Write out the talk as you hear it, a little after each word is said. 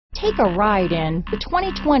Take a ride in the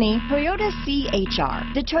 2020 Toyota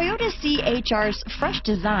CHR. The Toyota CHR's fresh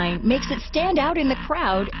design makes it stand out in the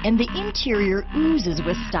crowd, and the interior oozes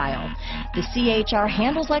with style. The CHR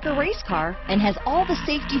handles like a race car and has all the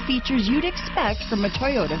safety features you'd expect from a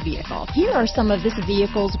Toyota vehicle. Here are some of this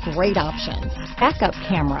vehicle's great options: backup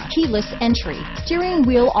camera, keyless entry, steering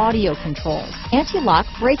wheel audio controls, anti-lock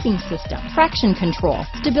braking system, traction control,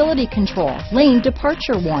 stability control, lane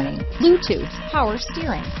departure warning, Bluetooth, power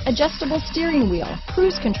steering, adjustable steering wheel,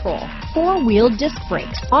 cruise control, four-wheel disc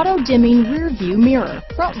brakes, auto-dimming rear-view mirror,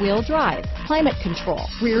 front-wheel drive, climate control,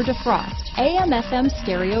 rear defrost, AM/FM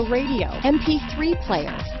stereo radio, MP3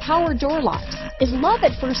 player, power door locks. Is love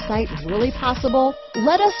at first sight really possible?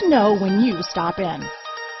 Let us know when you stop in.